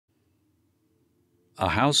A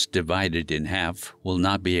house divided in half will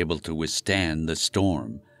not be able to withstand the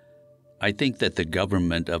storm. I think that the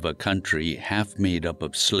government of a country half made up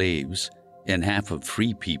of slaves and half of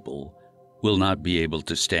free people will not be able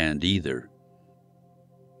to stand either.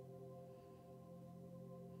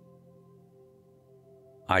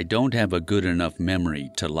 I don't have a good enough memory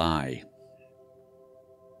to lie.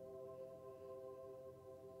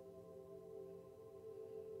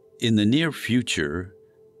 In the near future,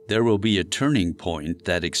 there will be a turning point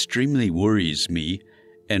that extremely worries me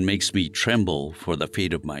and makes me tremble for the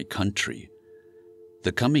fate of my country.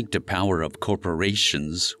 The coming to power of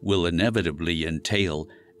corporations will inevitably entail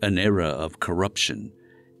an era of corruption,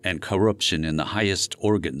 and corruption in the highest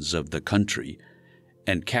organs of the country,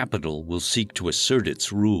 and capital will seek to assert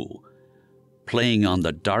its rule, playing on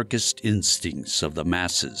the darkest instincts of the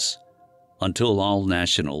masses, until all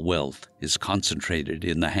national wealth is concentrated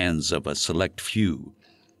in the hands of a select few,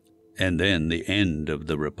 and then the end of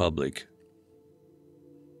the republic.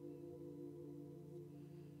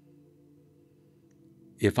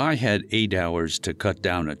 If I had 8 hours to cut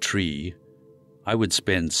down a tree, I would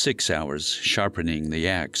spend 6 hours sharpening the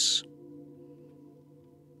axe.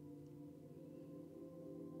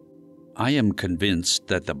 I am convinced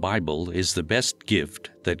that the Bible is the best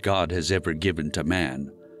gift that God has ever given to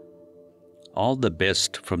man. All the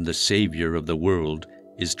best from the Savior of the world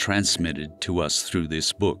is transmitted to us through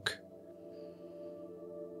this book.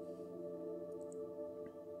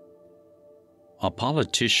 A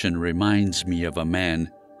politician reminds me of a man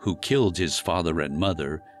who killed his father and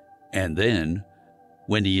mother, and then,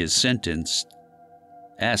 when he is sentenced,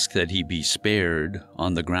 asks that he be spared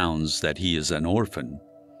on the grounds that he is an orphan.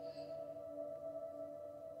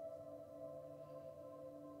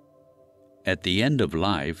 At the end of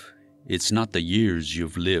life, it's not the years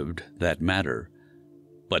you've lived that matter,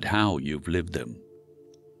 but how you've lived them.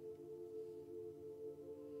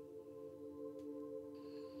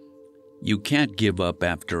 You can't give up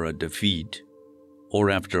after a defeat,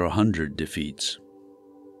 or after 100 defeats.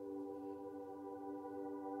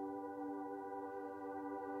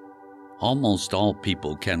 Almost all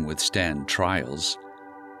people can withstand trials,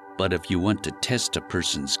 but if you want to test a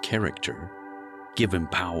person's character, give him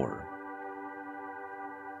power.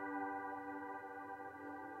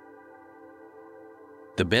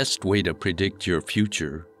 The best way to predict your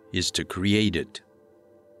future is to create it.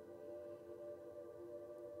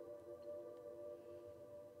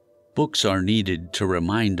 Books are needed to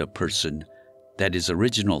remind a person that his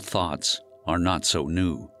original thoughts are not so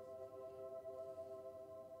new.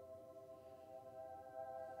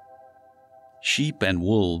 Sheep and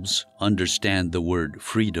wolves understand the word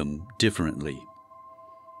freedom differently.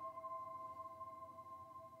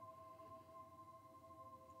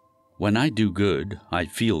 When I do good, I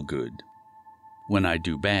feel good. When I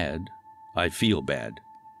do bad, I feel bad.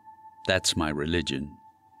 That's my religion.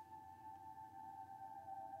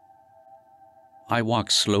 I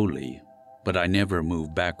walk slowly, but I never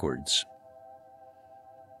move backwards.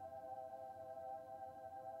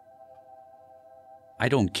 I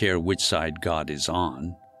don't care which side God is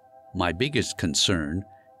on. My biggest concern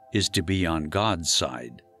is to be on God's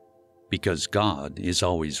side, because God is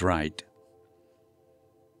always right.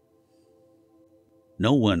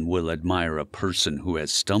 No one will admire a person who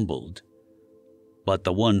has stumbled, but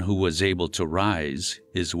the one who was able to rise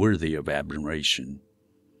is worthy of admiration.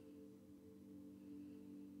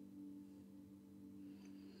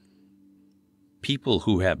 People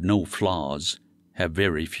who have no flaws have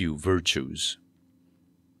very few virtues.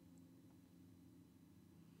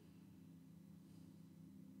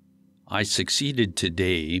 I succeeded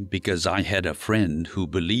today because I had a friend who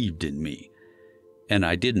believed in me, and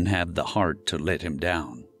I didn't have the heart to let him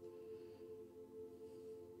down.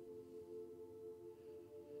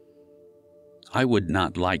 I would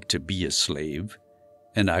not like to be a slave,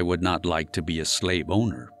 and I would not like to be a slave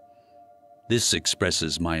owner. This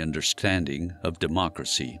expresses my understanding of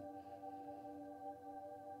democracy.